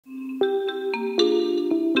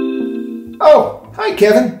Hi,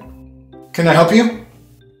 Kevin. Can I help you? Sitting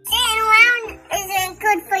around isn't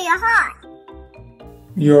good for your heart.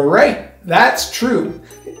 You're right. That's true.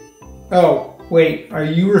 Oh, wait. Are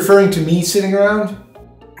you referring to me sitting around?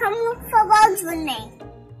 Come look for bugs with me.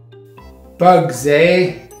 Bugs,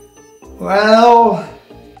 eh? Well...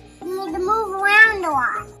 You need to move around a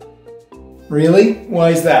lot. Really?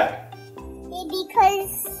 Why is that?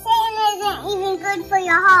 Because sitting isn't even good for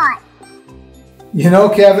your heart. You know,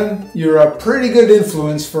 Kevin, you're a pretty good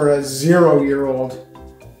influence for a 0-year-old.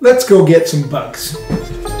 Let's go get some bugs.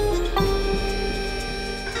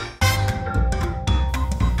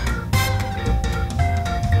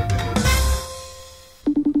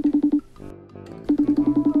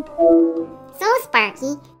 So,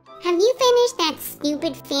 Sparky, have you finished that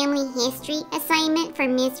stupid family history assignment for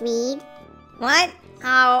Miss Reed? What?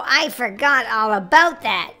 Oh, I forgot all about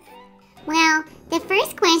that. Well, the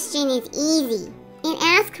first question is easy. It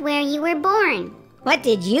asks where you were born. What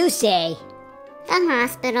did you say? The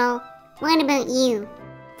hospital. What about you?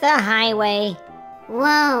 The highway.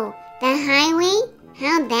 Whoa, the highway?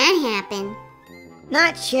 How'd that happen?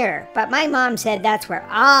 Not sure, but my mom said that's where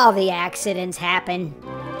all the accidents happen.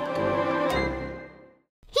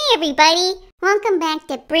 Hey everybody, welcome back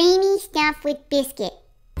to Brainy Stuff with Biscuit.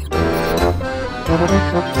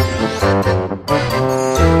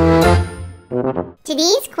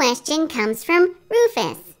 Today's question comes from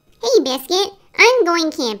Rufus. Hey Biscuit, I'm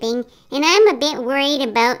going camping and I'm a bit worried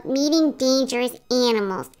about meeting dangerous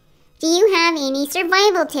animals. Do you have any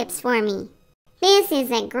survival tips for me? This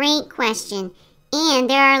is a great question, and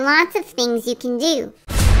there are lots of things you can do.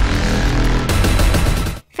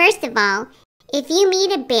 First of all, if you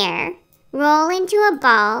meet a bear, roll into a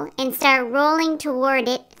ball and start rolling toward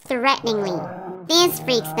it threateningly. This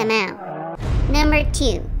freaks them out. Number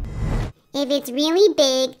 2. If it's really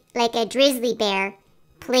big, like a grizzly bear,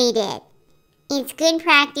 play dead. It's good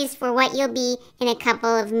practice for what you'll be in a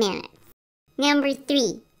couple of minutes. Number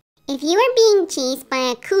 3. If you are being chased by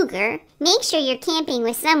a cougar, make sure you're camping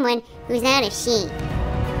with someone who's out of shape.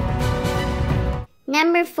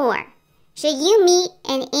 Number 4. Should you meet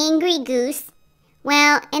an angry goose?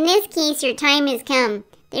 Well, in this case, your time has come.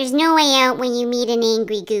 There's no way out when you meet an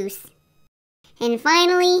angry goose. And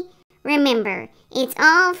finally, remember, it's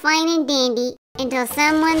all fine and dandy until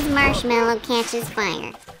someone's marshmallow catches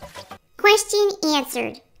fire. Question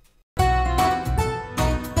answered.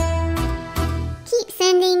 Keep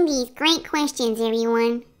sending these great questions,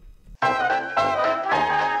 everyone.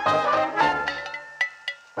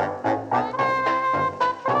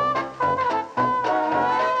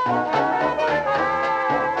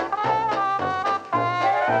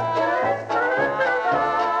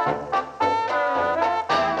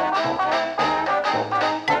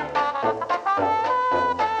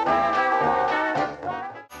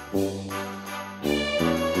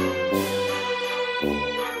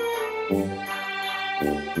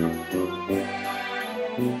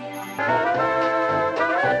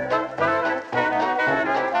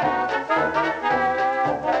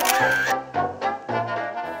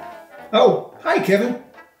 Oh, hi Kevin.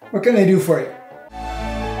 What can I do for you?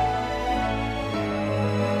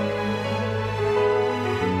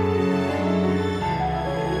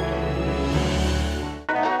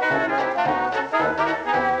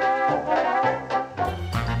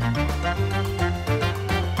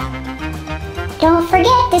 Don't forget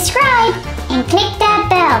to subscribe and click that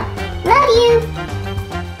bell. Love you!